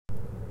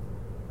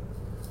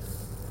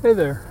Hey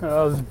there,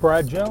 this is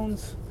Brad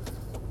Jones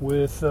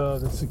with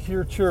the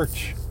Secure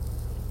Church,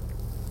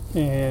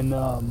 and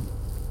I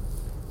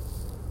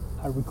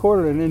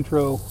recorded an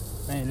intro,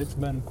 it's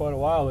been quite a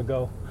while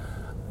ago,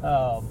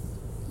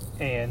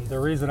 and the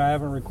reason I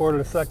haven't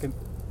recorded a second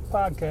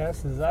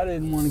podcast is I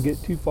didn't want to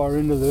get too far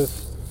into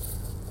this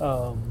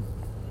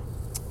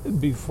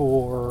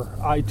before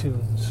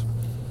iTunes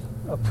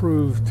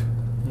approved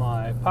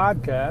my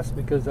podcast,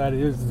 because that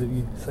is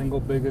the single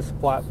biggest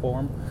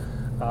platform.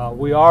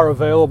 We are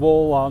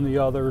available on the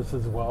others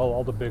as well,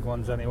 all the big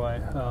ones anyway,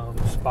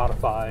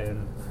 Spotify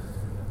and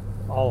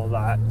all of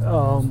that,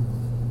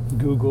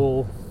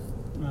 Google,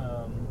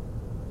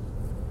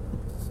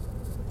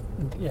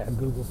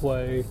 Google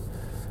Play,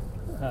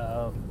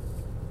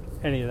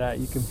 any of that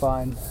you can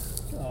find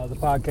the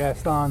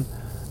podcast on.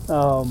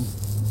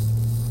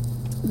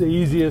 The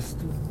easiest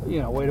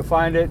way to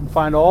find it and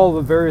find all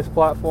the various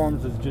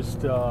platforms is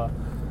just go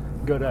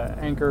to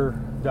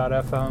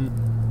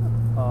anchor.fm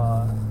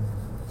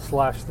 /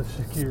 the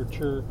Secure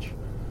Church,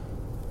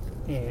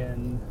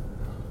 and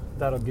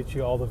that'll get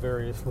you all the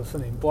various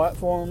listening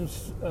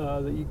platforms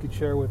that you could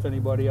share with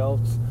anybody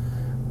else.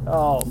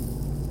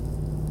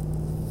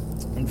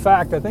 In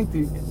fact, I think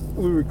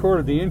we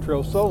recorded the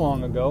intro so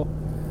long ago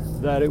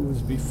that it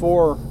was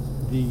before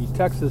the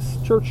Texas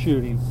church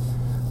shooting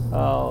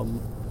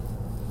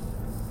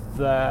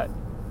that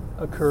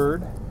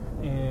occurred,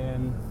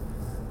 and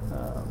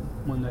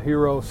when the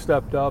hero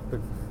stepped up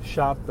and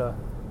shot the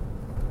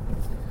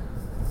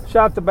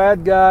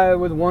bad guy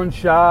with one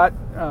shot,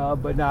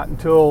 but not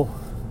until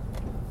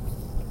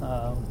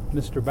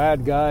Mr.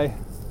 Bad Guy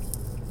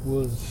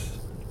was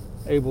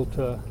able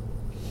to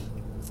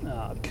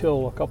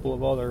kill a couple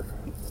of other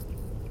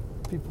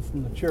people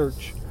from the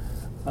church.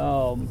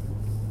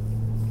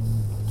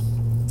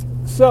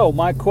 So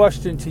my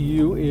question to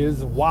you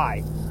is,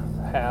 why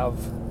have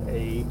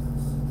a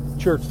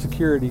church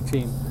security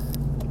team?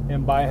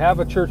 And by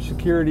have a church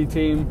security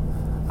team,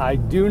 I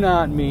do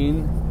not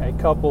mean a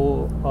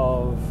couple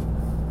of,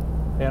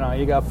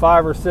 you got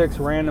 5 or 6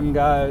 random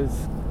guys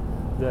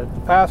that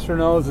the pastor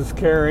knows is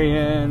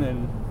carrying,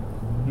 and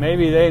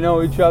maybe they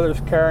know each other's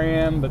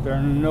carrying, but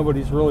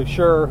nobody's really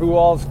sure who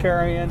all's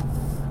carrying.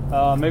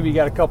 Maybe you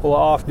got a couple of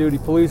off-duty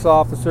police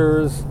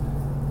officers,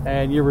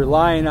 and you're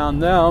relying on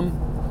them,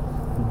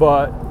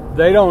 but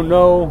they don't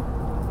know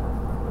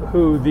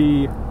who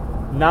the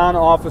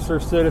non-officer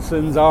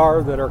citizens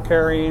are that are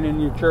carrying in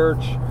your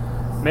church.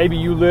 Maybe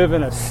you live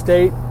in a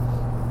state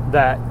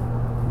that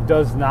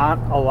does not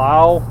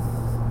allow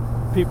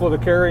people to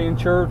carry in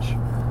church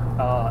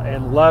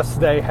unless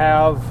they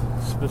have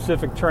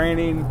specific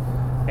training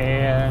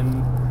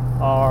and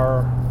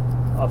are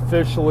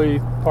officially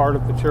part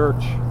of the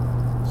church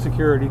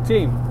security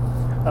team.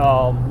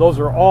 Those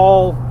are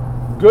all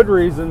good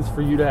reasons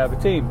for you to have a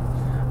team.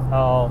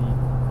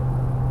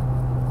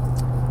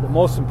 The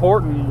most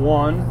important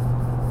one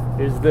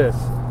is this: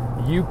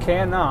 you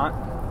cannot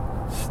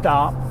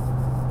stop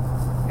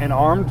an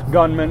armed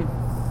gunman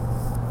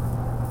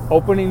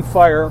opening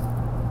fire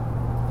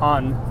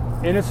on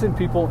innocent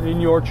people in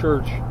your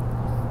church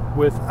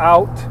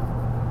without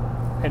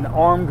an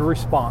armed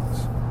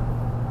response.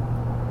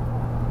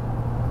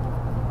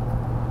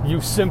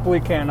 You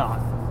simply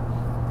cannot.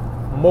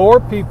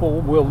 More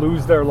people will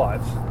lose their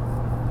lives.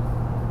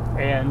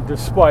 And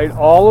despite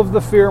all of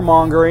the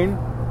fear-mongering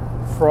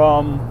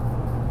from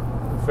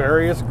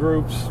various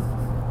groups,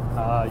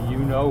 you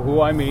know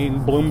who I mean,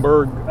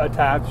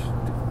 Bloomberg-attached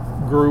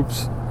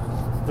groups,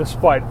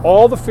 despite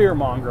all the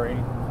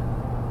fear-mongering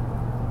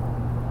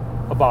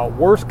about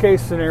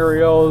worst-case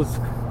scenarios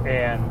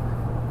and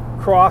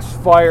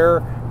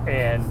crossfire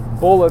and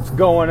bullets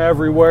going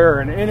everywhere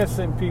and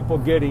innocent people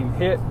getting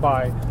hit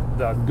by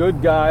the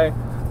good guy,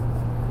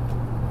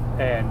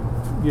 and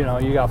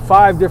you got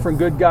 5 different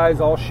good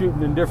guys all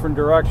shooting in different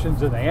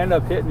directions, and they end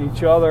up hitting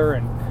each other,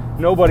 and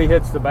nobody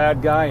hits the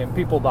bad guy, and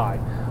people die.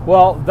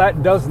 Well,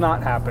 that does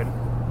not happen.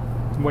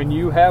 When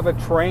you have a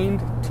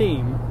trained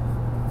team,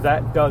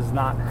 that does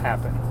not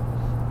happen.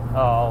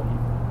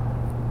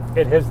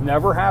 It has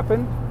never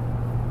happened.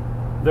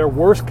 Their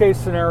worst case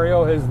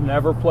scenario has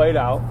never played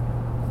out.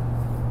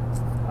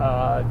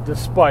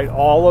 Despite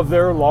all of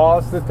their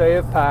laws that they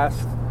have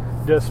passed,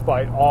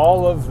 despite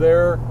all of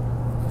their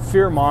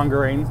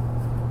fear-mongering,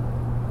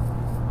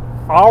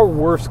 our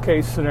worst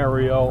case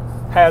scenario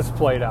has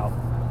played out.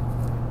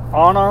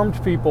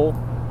 Unarmed people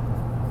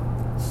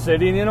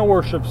sitting in a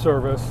worship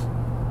service,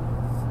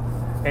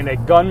 and a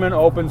gunman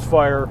opens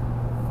fire,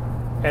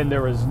 and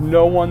there is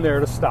no one there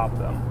to stop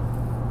them.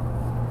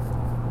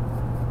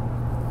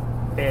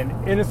 And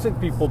innocent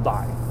people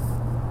die.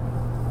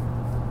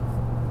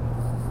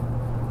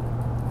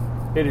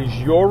 It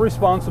is your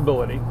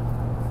responsibility.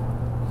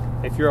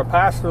 If you're a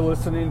pastor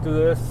listening to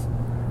this,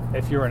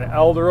 if you're an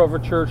elder of a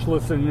church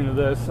listening to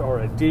this,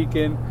 or a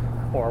deacon,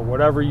 or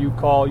whatever you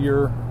call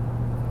your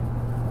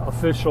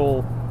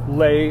official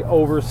lay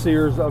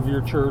overseers of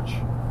your church,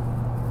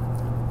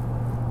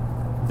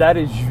 that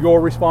is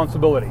your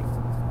responsibility,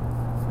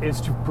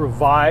 is to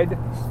provide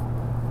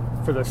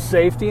for the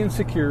safety and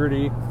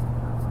security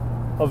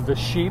of the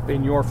sheep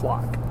in your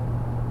flock.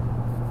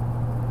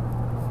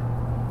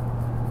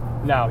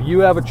 Now, you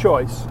have a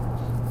choice.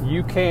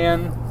 You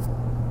can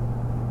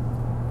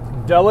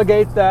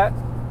delegate that,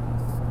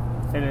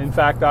 and in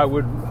fact, I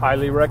would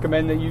highly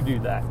recommend that you do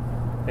that.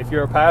 If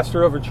you're a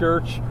pastor of a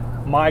church,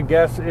 my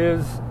guess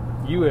is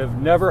you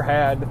have never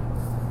had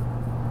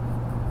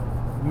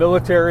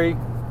military,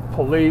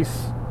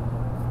 police,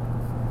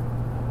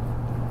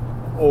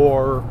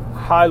 or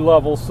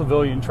high-level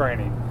civilian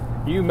training.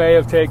 You may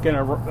have taken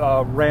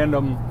a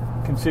random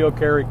concealed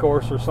carry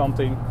course or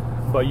something,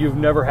 but you've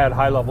never had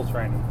high-level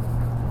training.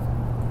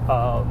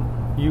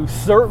 You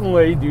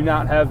certainly do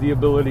not have the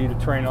ability to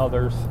train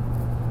others,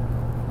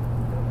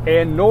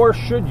 and nor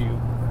should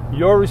you.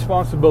 Your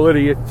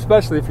responsibility,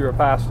 especially if you're a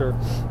pastor,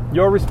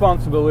 your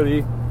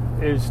responsibility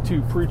is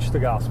to preach the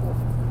gospel.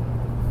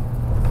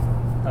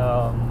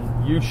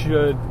 You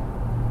should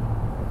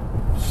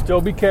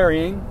still be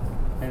carrying,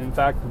 and in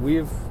fact,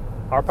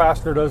 our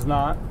pastor does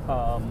not,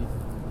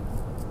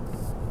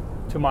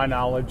 to my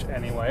knowledge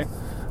anyway.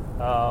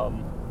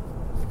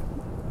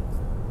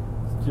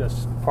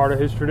 Just part of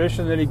his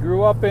tradition that he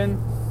grew up in,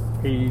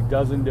 he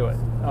doesn't do it.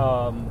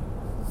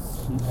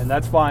 And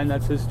that's fine,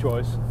 that's his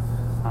choice.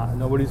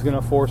 Nobody's going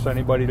to force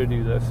anybody to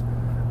do this.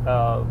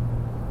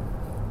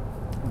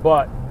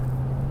 But,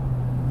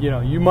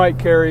 you might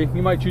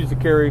choose to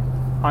carry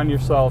on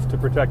yourself to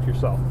protect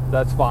yourself.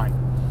 That's fine.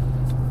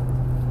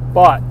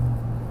 But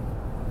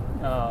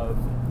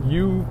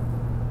you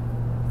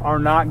are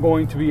not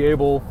going to be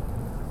able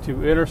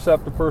to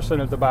intercept a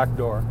person at the back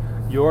door.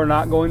 You're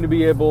not going to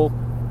be able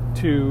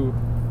to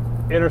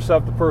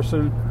intercept the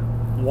person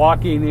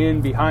walking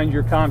in behind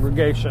your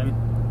congregation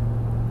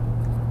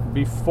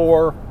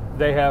before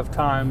they have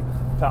time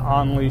to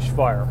unleash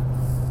fire.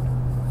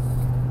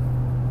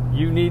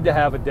 You need to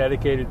have a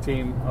dedicated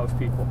team of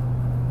people.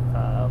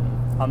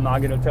 I'm not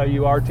going to tell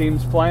you our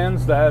team's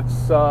plans.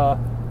 That's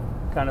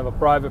kind of a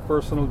private,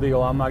 personal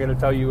deal. I'm not going to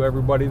tell you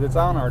everybody that's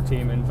on our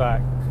team, in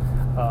fact.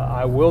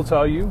 I will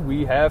tell you,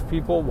 we have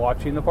people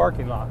watching the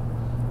parking lot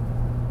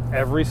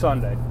every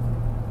Sunday.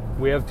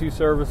 We have 2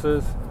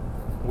 services.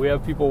 We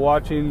have people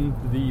watching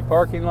the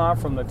parking lot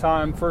from the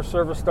time first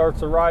service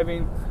starts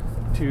arriving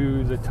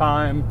to the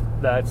time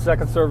that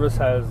second service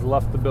has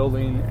left the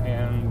building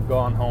and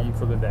gone home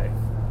for the day.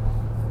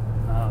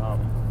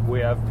 We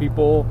have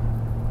people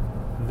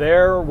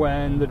there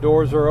when the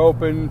doors are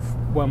open.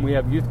 When we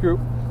have youth group,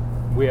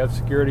 we have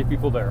security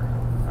people there.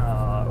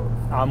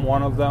 I'm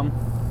one of them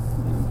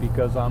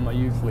because I'm a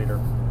youth leader.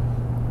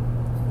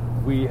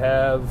 We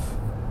have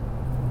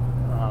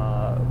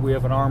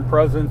an armed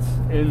presence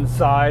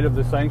inside of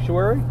the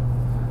sanctuary,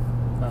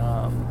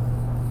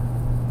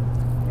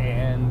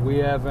 and we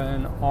have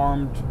an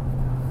armed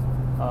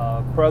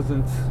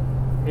presence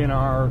in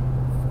our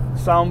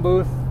sound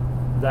booth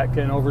that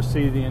can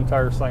oversee the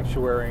entire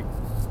sanctuary.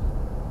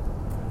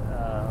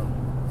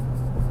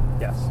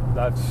 Yes,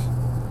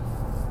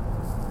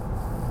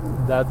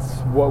 that's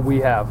what we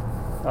have.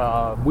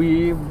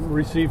 We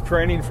received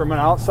training from an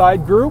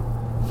outside group.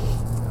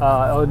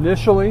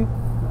 Initially,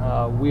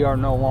 we are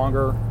no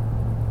longer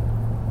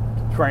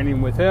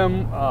training with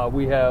him.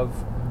 We have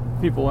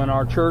people in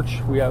our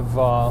church. We have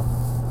a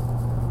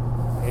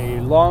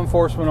law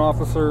enforcement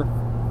officer.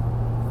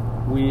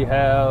 We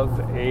have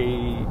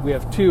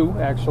 2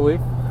 actually,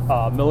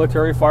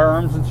 military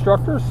firearms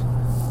instructors,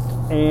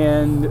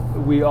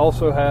 and we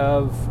also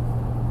have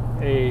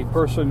a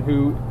person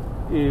who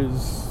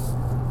is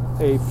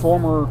a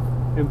former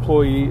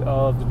employee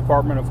of the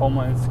Department of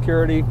Homeland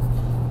Security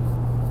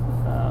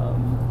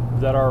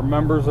that are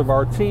members of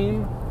our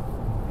team,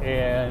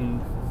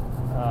 and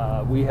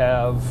we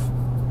have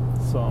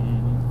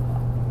some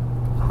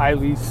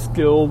highly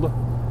skilled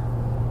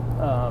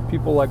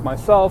people like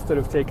myself that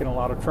have taken a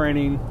lot of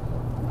training,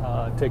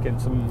 taken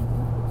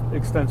some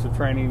extensive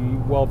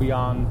training well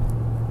beyond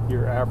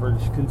your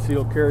average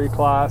concealed carry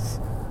class,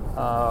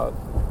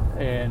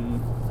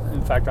 and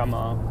in fact I'm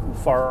a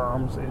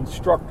firearms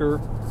instructor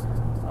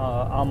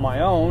on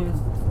my own.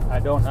 I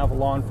don't have a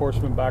law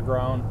enforcement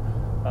background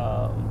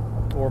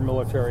or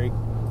military,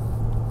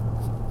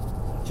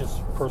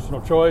 just personal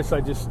choice.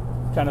 I just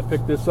kind of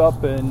picked this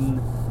up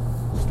and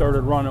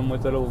started running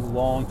with it a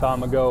long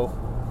time ago,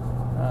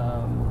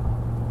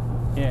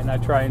 and I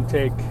try and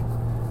take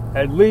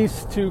at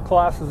least 2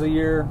 classes a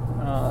year,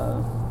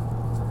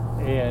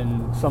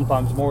 and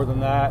sometimes more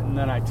than that, and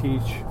then I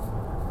teach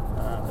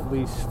at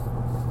least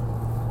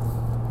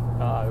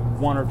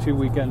 1 or 2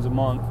 weekends a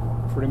month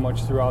pretty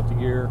much throughout the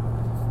year,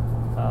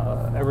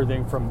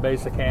 everything from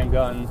basic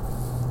handgun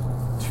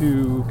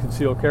to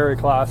concealed carry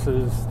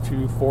classes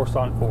to force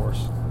on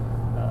force.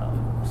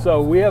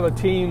 So we have a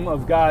team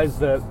of guys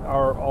that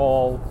are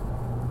all,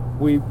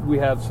 we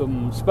have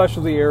some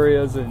specialty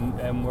areas,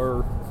 and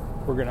we're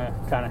going to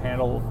kind of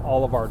handle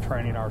all of our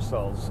training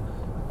ourselves.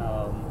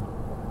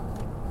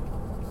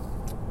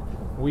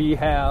 We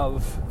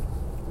have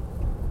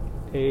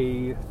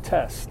a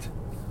test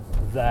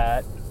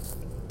that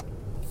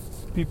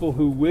people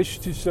who wish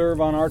to serve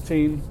on our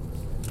team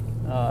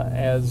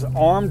as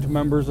armed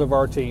members of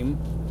our team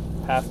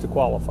have to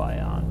qualify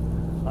on.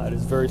 It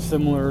is very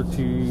similar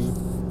to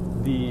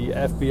the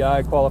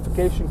FBI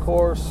qualification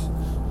course.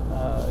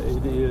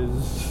 It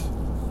is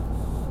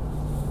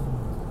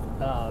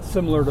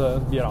similar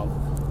to,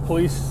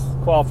 police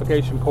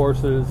qualification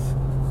courses,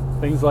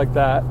 things like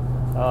that.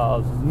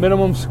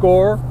 Minimum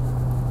score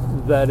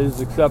that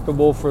is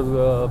acceptable for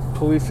the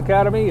police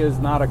academy is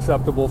not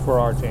acceptable for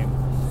our team.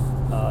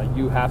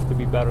 You have to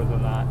be better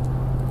than that.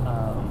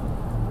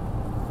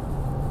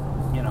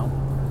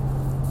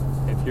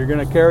 If you're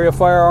going to carry a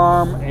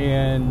firearm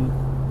and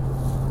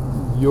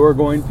you're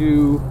going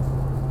to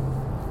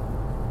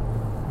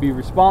be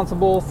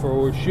responsible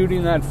for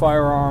shooting that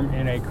firearm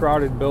in a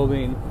crowded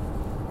building,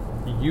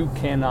 you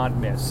cannot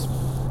miss.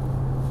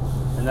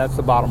 And that's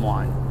the bottom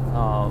line.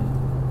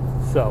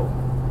 So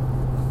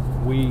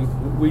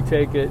we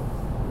take it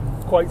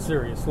quite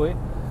seriously.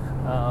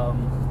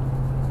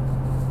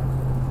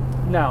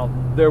 Now,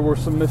 there were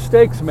some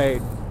mistakes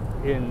made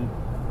in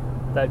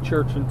that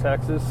church in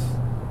Texas,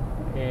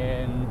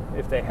 and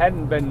if they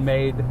hadn't been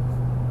made,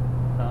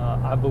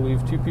 I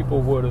believe 2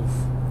 people would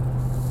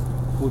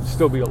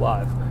still be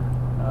alive.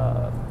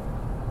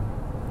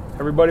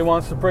 Everybody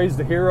wants to praise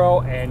the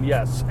hero, and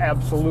yes,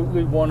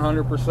 absolutely,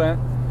 100%.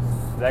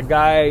 That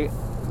guy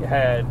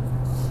had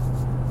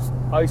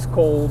ice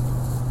cold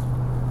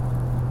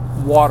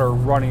water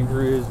running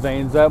through his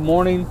veins that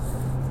morning.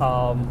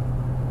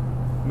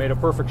 Made a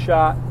perfect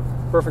shot,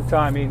 perfect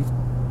timing,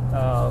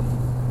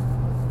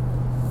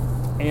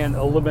 and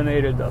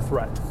eliminated a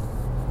threat.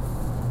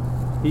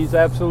 He's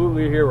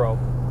absolutely a hero.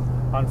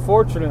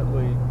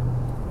 Unfortunately,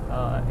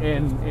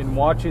 in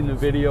watching the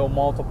video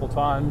multiple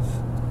times,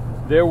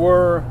 there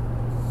were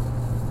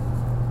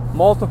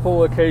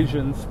multiple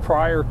occasions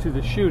prior to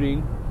the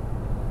shooting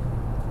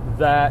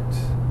that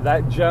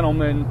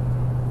gentleman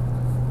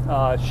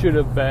should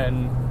have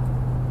been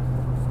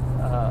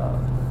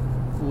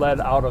led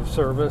out of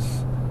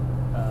service.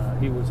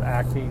 He was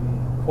acting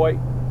quite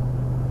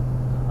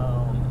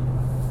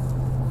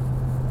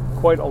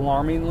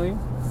alarmingly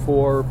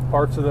for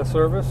parts of the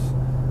service.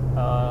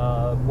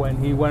 When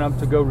he went up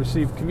to go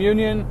receive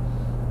communion,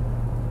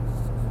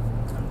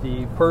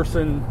 the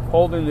person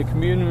holding the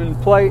communion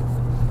plate,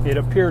 it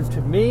appeared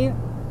to me,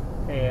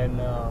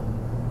 and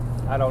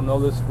I don't know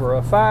this for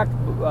a fact,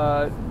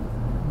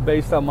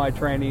 based on my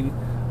training,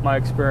 my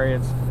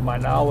experience, my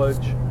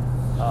knowledge,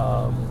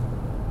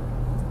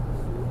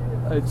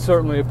 it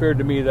certainly appeared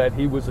to me that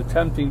he was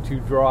attempting to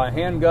draw a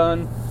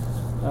handgun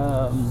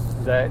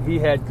that he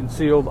had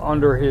concealed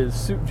under his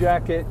suit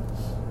jacket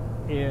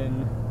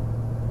in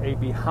a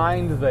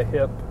behind the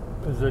hip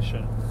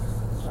position.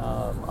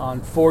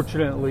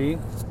 Unfortunately,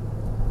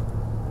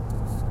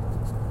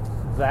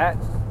 that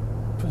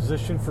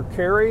position for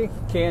carry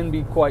can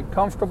be quite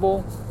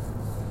comfortable.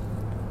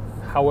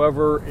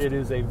 However, it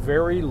is a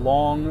very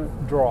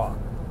long draw,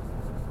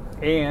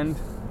 and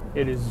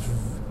it is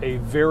a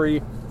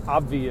very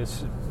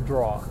obvious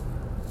draw.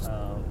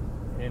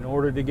 In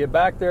order to get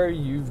back there,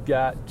 you've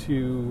got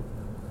to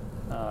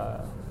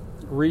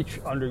reach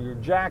under your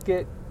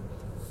jacket,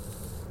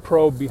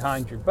 probe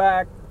behind your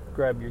back,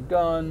 grab your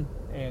gun,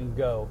 and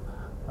go.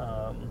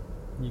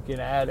 You can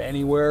add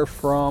anywhere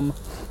from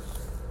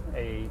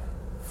a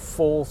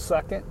full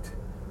second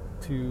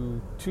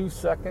to 2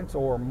 seconds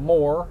or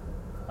more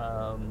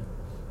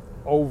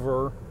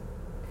over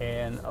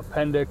an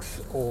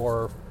appendix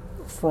or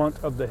front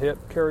of the hip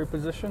carry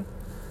position.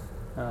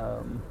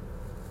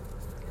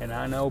 And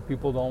I know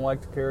people don't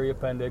like to carry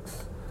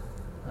appendix,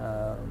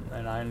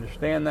 and I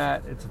understand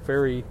that. It's a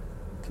very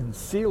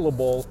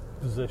concealable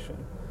position.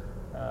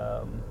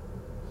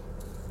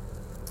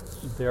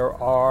 There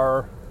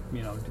are,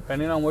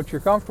 depending on what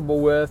you're comfortable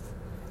with,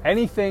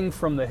 anything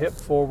from the hip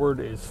forward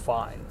is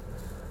fine.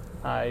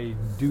 I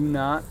do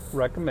not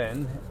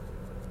recommend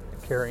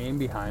carrying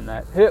behind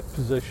that hip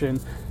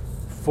position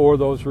for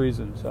those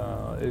reasons.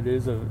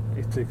 It's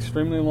an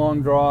extremely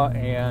long draw,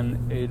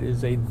 and it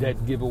is a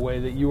dead giveaway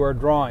that you are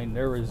drawing.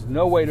 There is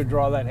no way to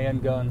draw that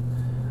handgun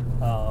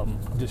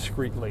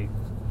discreetly.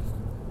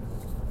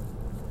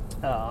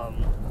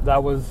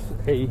 That was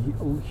a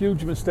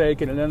huge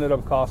mistake, and it ended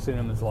up costing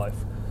him his life.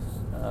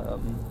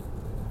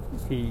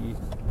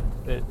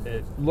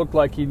 It looked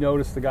like he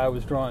noticed the guy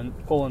was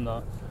pulling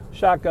the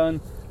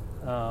shotgun.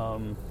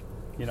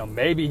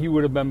 Maybe he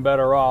would have been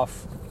better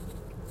off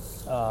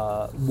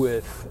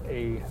with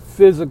a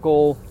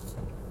physical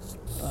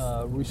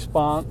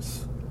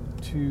response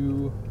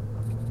to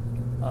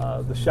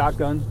the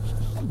shotgun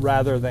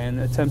rather than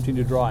attempting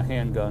to draw a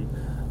handgun.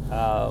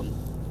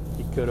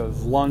 He could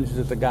have lunged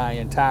at the guy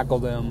and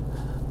tackled him.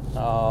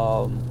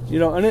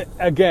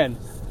 Again,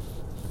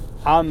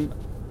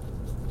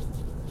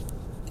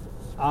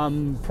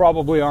 I'm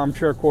probably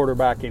armchair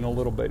quarterbacking a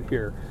little bit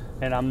here,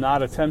 and I'm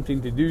not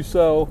attempting to do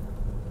so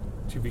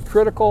to be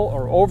critical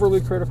or overly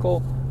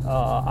critical.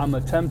 I'm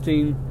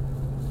attempting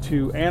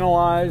to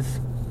analyze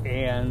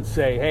and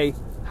say, hey,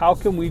 how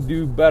can we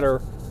do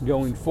better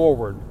going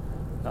forward?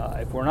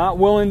 If we're not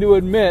willing to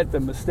admit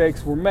that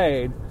mistakes were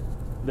made,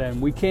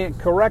 then we can't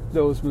correct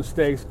those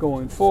mistakes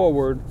going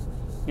forward,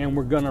 and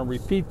we're going to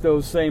repeat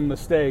those same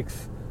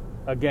mistakes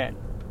again.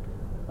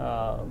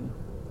 I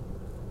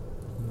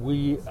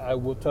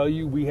will tell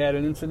you, we had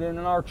an incident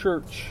in our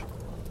church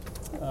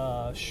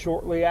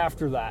shortly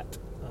after that,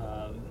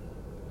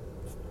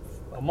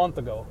 a month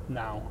ago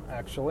now,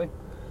 actually.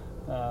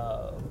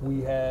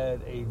 We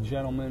had a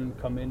gentleman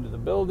come into the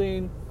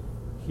building.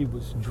 He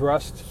was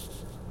dressed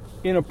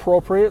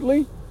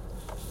inappropriately,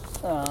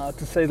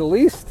 to say the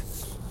least,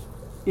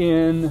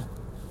 in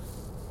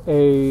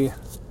a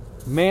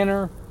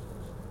manner.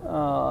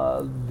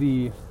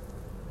 The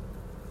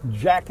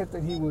jacket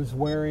that he was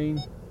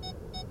wearing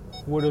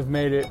would have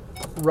made it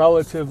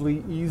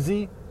relatively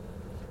easy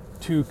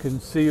to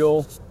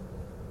conceal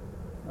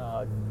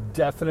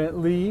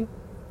definitely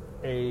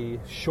a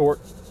short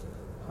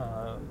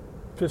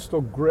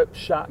pistol grip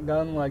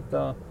shotgun like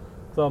the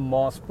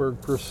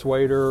Mossberg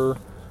Persuader,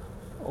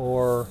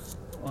 or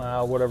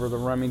whatever the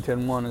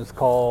Remington one is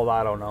called,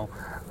 I don't know.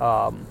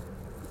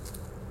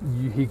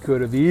 He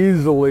could have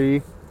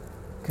easily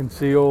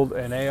concealed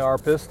an AR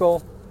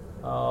pistol,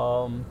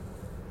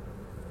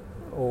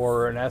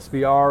 or an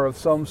SBR of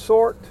some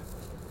sort,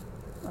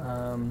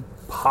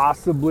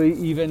 possibly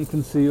even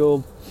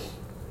concealed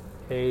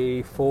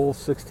a full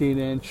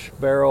 16-inch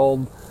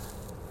barreled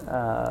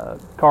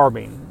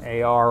carbine,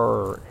 AR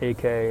or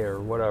AK or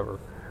whatever.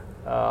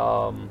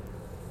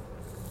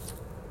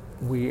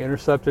 We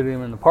intercepted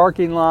him in the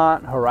parking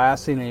lot,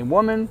 harassing a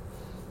woman,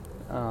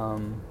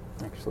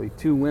 actually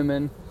two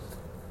women.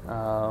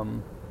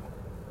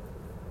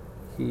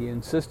 He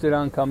insisted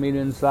on coming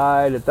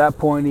inside. At that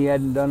point, he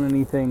hadn't done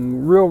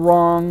anything real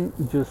wrong,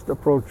 just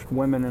approached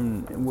women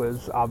and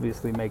was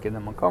obviously making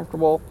them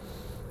uncomfortable.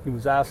 He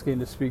was asking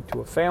to speak to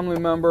a family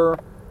member.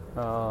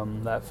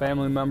 That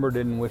family member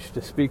didn't wish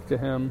to speak to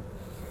him.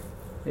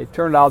 It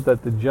turned out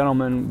that the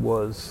gentleman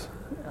was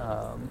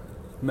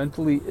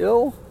mentally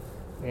ill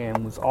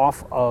and was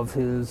off of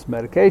his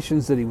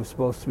medications that he was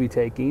supposed to be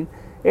taking,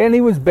 and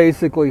he was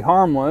basically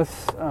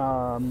harmless.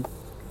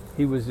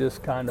 He was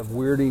just kind of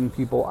weirding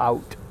people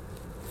out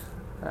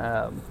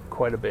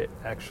quite a bit,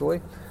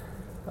 actually.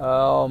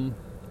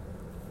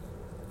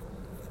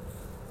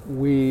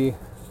 We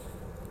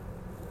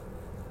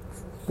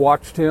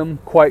watched him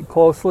quite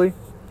closely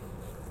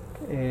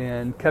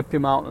and kept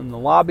him out in the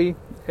lobby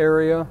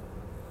area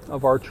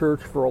of our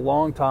church for a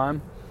long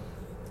time.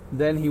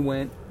 Then he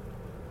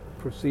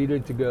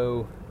proceeded to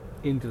go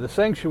into the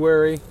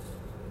sanctuary,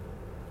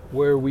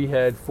 where we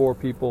had 4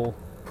 people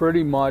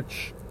pretty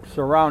much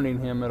surrounding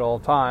him at all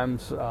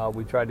times.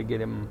 We tried to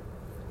get him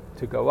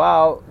to go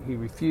out. He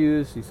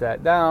refused. He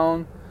sat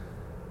down.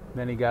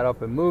 Then he got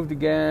up and moved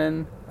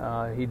again.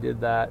 He did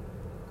that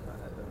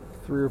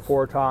 3 or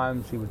 4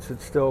 times. He would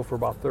sit still for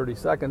about 30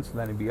 seconds, and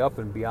then he'd be up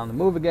and be on the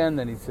move again.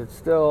 Then he'd sit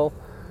still.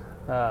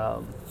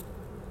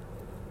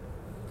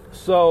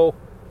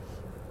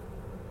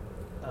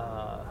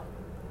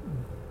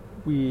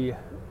 We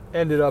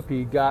ended up,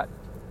 he got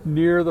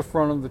near the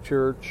front of the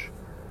church,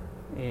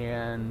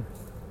 and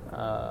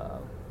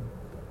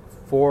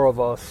 4 of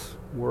us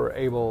were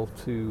able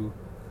to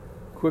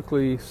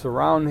quickly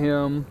surround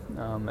him.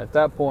 At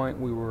that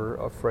point, we were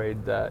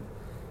afraid that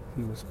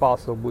he was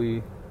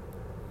possibly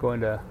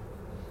going to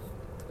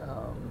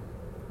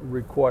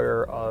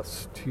require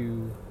us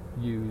to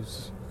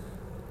use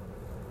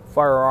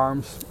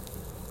firearms,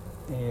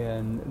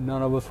 and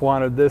none of us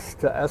wanted this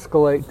to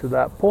escalate to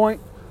that point.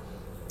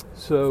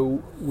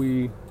 So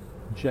we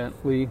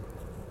gently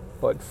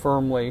but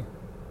firmly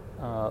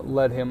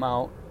led him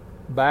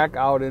back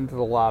out into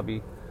the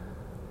lobby,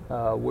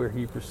 where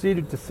he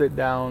proceeded to sit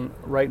down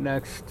right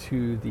next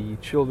to the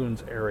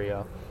children's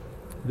area.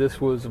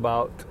 This was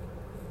about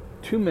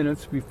 2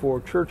 minutes before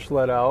church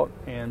let out,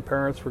 and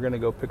parents were going to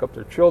go pick up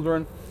their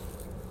children.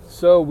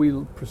 So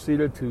we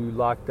proceeded to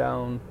lock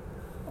down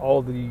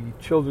all the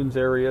children's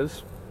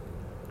areas,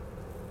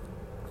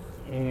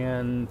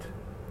 and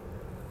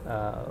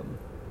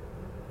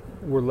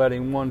we're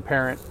letting one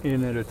parent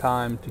in at a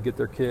time to get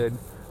their kid.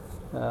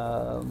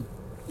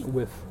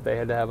 They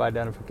had to have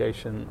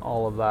identification,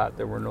 all of that.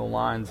 There were no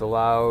lines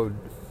allowed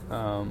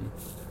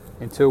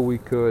until we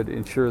could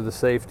ensure the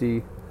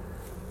safety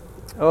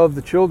of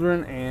the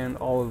children and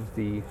all of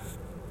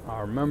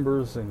our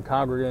members and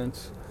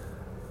congregants.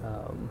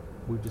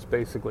 We just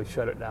basically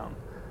shut it down.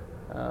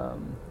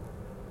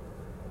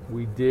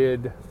 We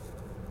did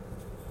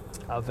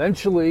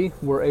eventually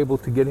were able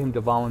to get him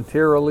to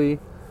voluntarily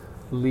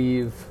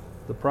leave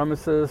the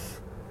premises.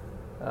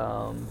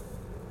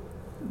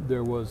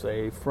 There was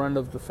a friend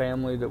of the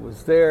family that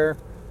was there,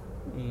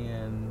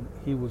 and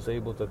he was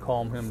able to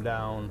calm him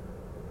down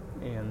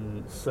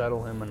and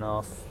settle him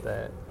enough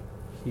that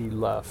he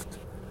left.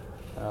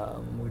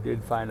 We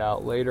did find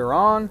out later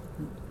on,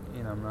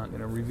 and I'm not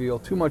going to reveal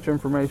too much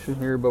information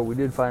here, but we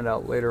did find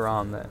out later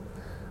on that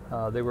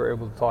they were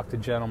able to talk the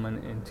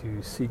gentleman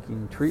into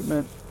seeking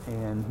treatment,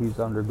 and he's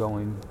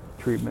undergoing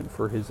treatment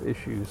for his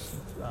issues.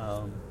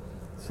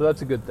 So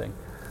that's a good thing.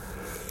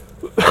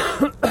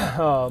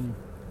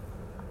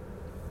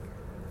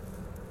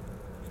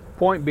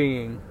 Point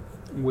being,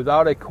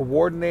 without a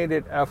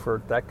coordinated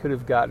effort, that could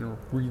have gotten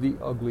really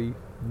ugly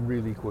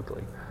really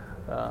quickly.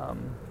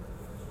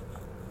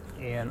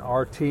 And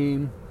our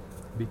team,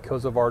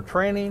 because of our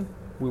training,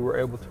 we were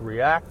able to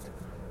react.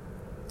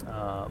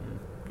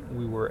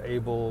 We were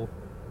able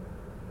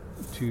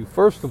to,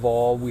 first of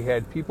all, we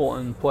had people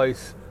in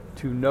place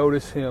to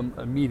notice him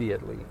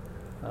immediately.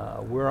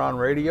 We're on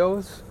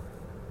radios.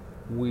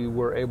 We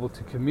were able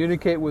to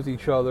communicate with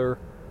each other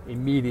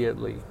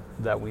immediately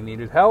that we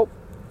needed help,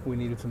 we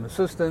needed some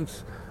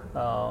assistance.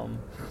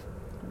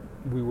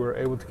 We were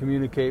able to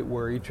communicate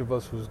where each of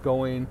us was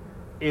going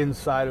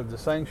inside of the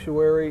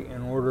sanctuary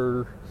in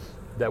order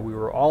that we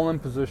were all in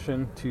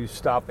position to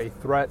stop a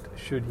threat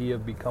should he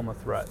have become a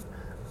threat.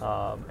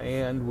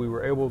 And we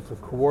were able to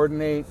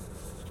coordinate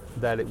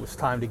that it was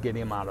time to get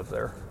him out of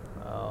there.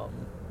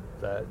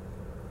 That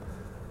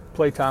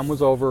playtime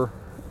was over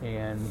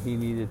and he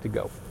needed to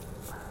go.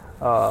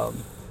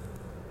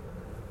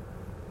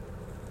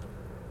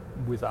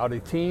 Without a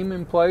team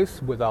in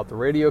place, without the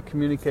radio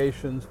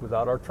communications,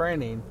 without our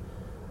training,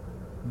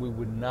 we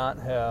would not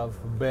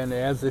have been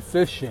as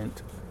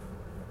efficient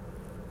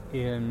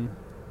in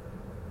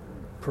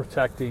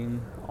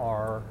protecting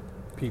our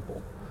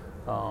people.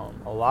 A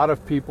lot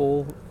of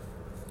people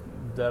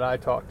that I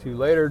talked to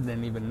later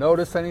didn't even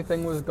notice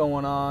anything was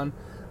going on.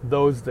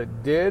 Those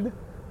that did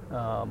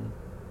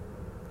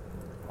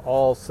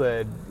all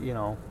said,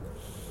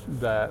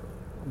 that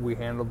we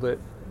handled it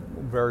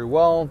very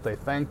well. They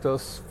thanked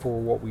us for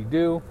what we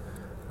do.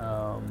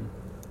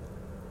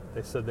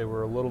 They said they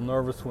were a little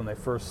nervous when they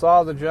first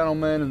saw the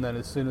gentleman, and then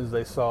as soon as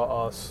they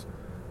saw us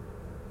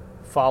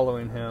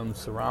following him,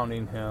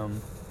 surrounding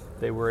him,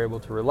 they were able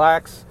to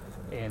relax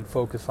and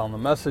focus on the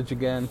message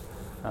again,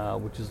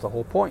 which is the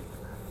whole point.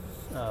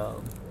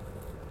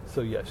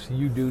 So yes,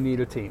 you do need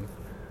a team.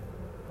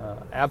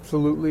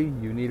 Absolutely,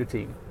 you need a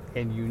team,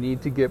 and you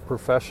need to get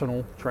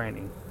professional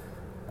training.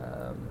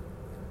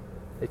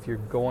 If you're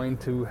going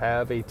to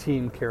have a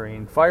team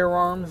carrying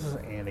firearms,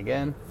 and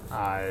again,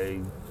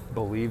 I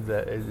believe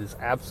that it is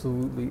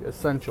absolutely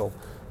essential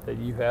that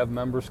you have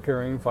members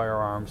carrying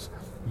firearms,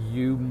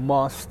 you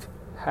must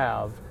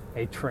have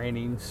a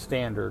training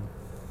standard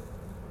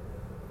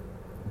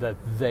that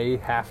they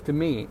have to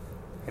meet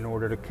in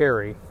order to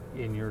carry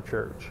in your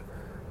church.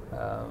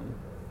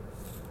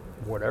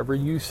 Whatever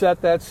you set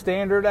that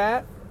standard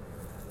at,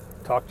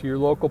 talk to your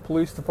local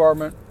police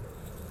department.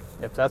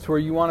 If that's where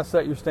you want to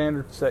set your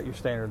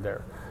standard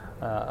there.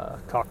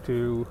 Talk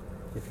to,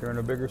 if you're in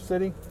a bigger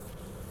city,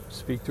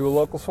 speak to a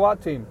local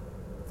SWAT team.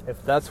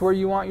 If that's where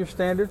you want your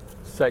standard,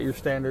 set your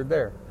standard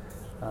there.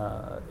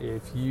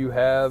 If you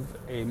have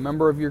a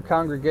member of your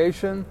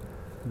congregation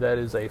that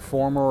is a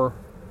former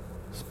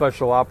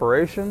special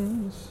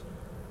operations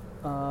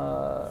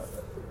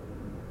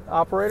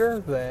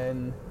operator,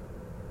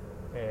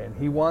 and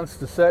he wants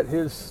to set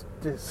his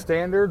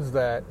standards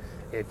that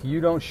if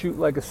you don't shoot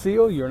like a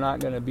SEAL, you're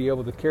not going to be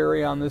able to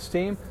carry on this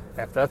team.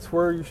 If that's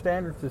where your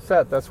standards are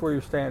set, that's where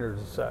your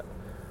standards are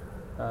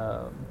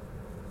set.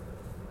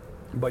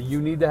 But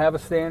you need to have a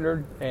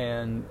standard,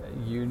 and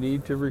you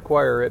need to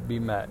require it be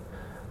met.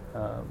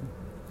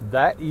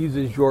 That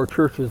eases your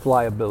church's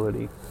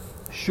liability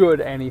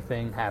should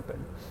anything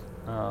happen.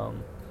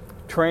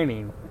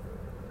 Training,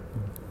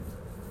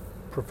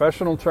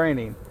 professional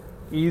training,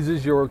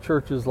 eases your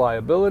church's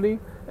liability.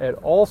 It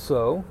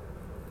also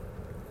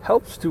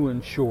helps to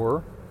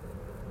ensure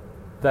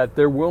that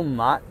there will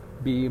not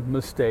be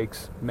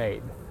mistakes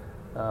made.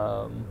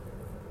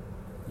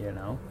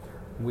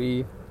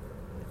 We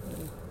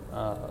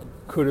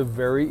could have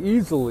very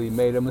easily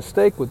made a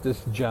mistake with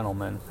this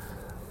gentleman.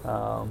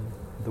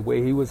 The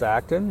way he was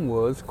acting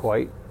was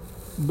quite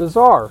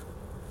bizarre.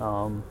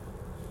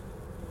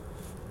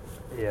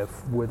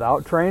 If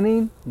without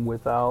training,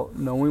 without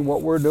knowing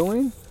what we're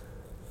doing,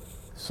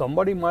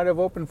 somebody might have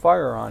opened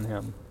fire on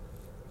him.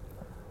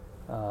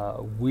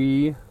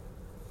 We,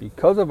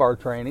 because of our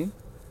training,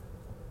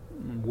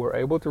 were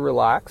able to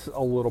relax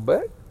a little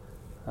bit,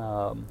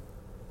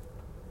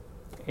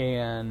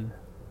 and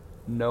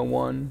no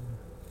one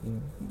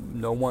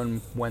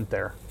went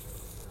there.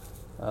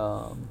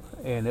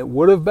 And it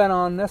would have been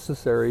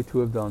unnecessary to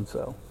have done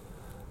so.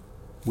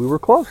 We were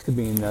close to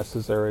being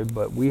necessary,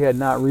 but we had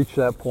not reached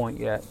that point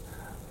yet.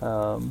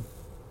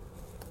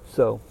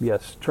 So,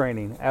 yes,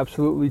 training.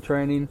 Absolutely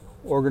training.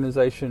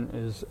 Organization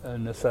is a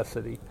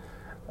necessity.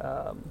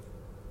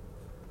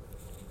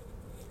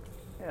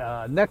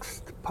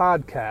 Next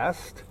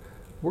podcast,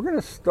 we're going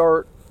to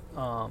start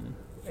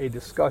a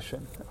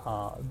discussion.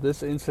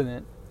 This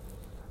incident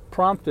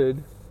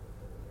prompted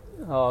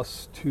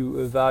us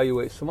to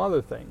evaluate some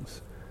other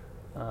things.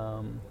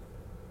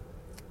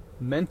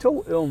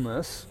 Mental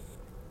illness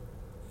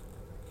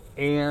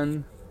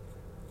and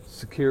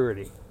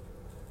security,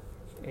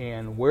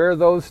 and where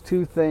those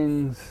two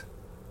things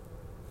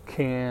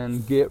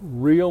can get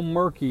real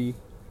murky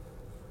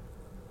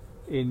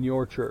in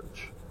your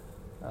church.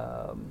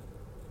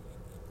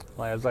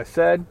 As I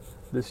said,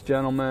 this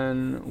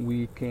gentleman,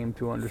 we came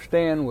to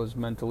understand, was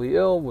mentally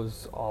ill,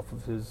 was off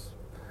of his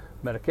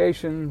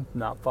medication,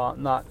 not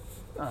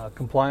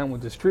compliant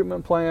with his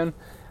treatment plan,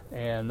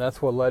 and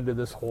that's what led to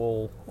this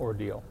whole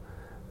ordeal.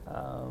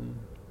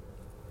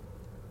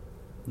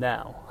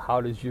 Now,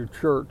 how does your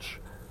church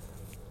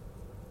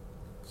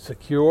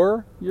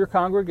secure your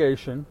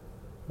congregation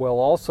while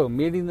also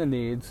meeting the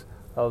needs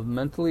of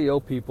mentally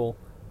ill people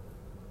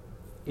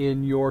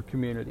in your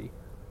community,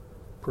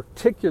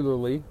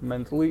 particularly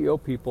mentally ill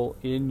people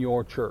in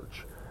your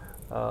church?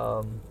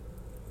 How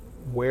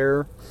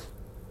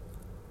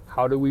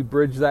do we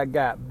bridge that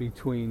gap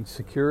between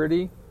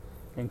security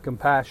and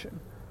compassion?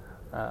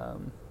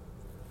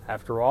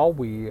 After all,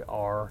 we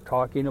are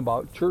talking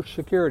about church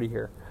security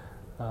here.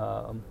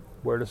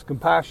 Where does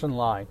compassion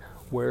lie?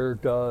 Where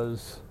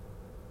does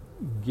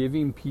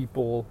getting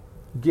people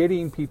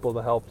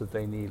the help that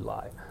they need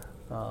lie?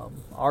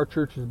 Our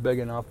church is big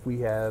enough. We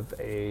have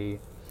a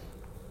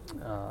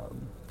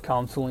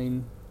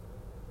counseling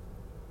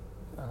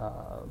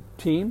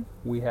team.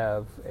 We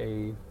have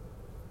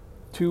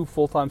 2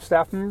 full-time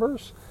staff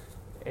members,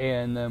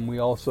 and then we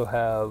also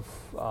have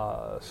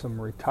some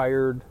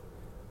retired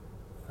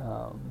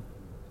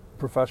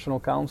professional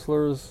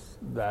counselors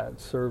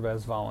that serve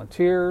as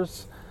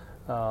volunteers,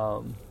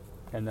 and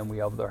then we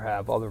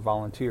have other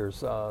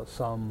volunteers,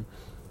 some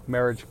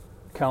marriage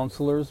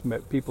counselors,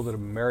 people that have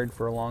been married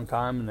for a long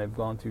time and they've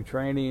gone through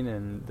training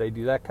and they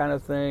do that kind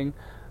of thing.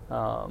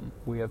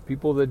 We have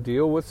people that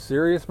deal with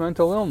serious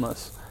mental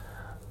illness.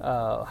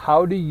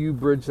 How do you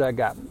bridge that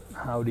gap?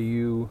 How do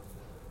you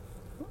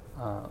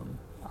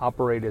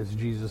operate as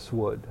Jesus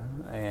would?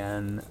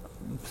 And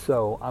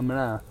so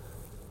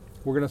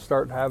we're gonna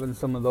start having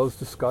some of those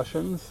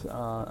discussions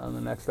on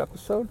the next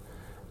episode,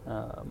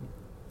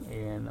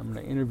 and I'm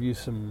gonna interview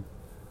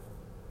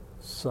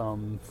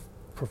some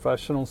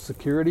professional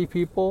security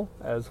people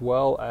as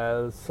well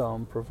as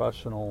some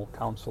professional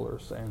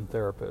counselors and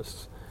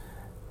therapists.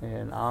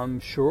 And I'm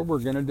sure we're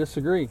gonna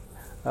disagree.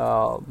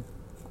 You're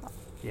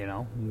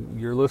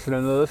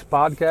listening to this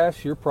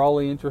podcast, you're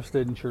probably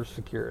interested in church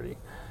security,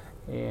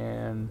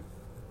 and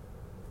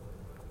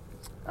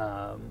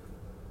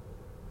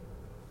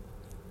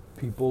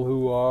people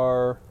who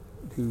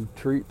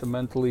treat the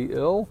mentally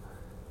ill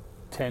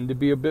tend to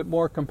be a bit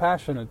more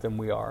compassionate than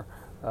we are.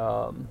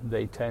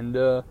 They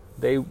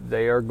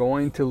are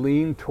going to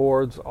lean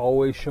towards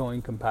always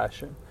showing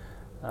compassion,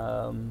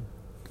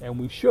 and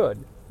we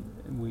should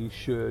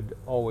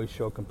always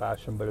show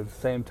compassion, but at the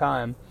same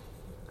time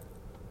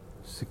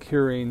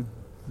securing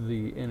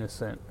the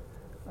innocent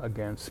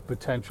against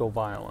potential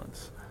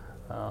violence.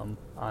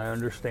 I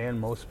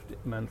understand most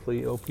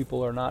mentally ill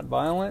people are not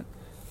violent.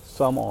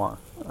 Some are.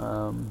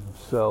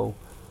 So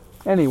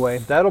anyway,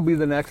 that'll be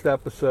the next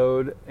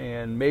episode,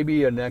 and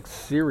maybe a next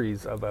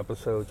series of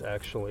episodes,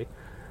 actually.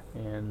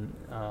 And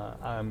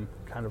I'm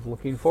kind of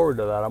looking forward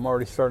to that. I'm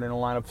already starting to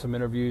line up some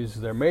interviews.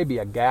 There may be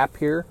a gap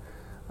here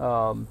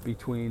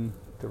between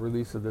the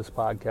release of this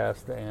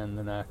podcast and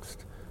the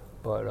next.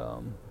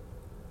 But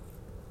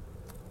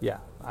yeah,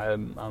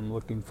 I'm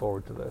looking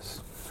forward to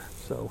this.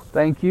 So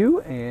thank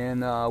you,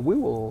 and we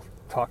will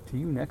talk to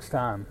you next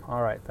time.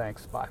 All right,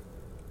 thanks. Bye.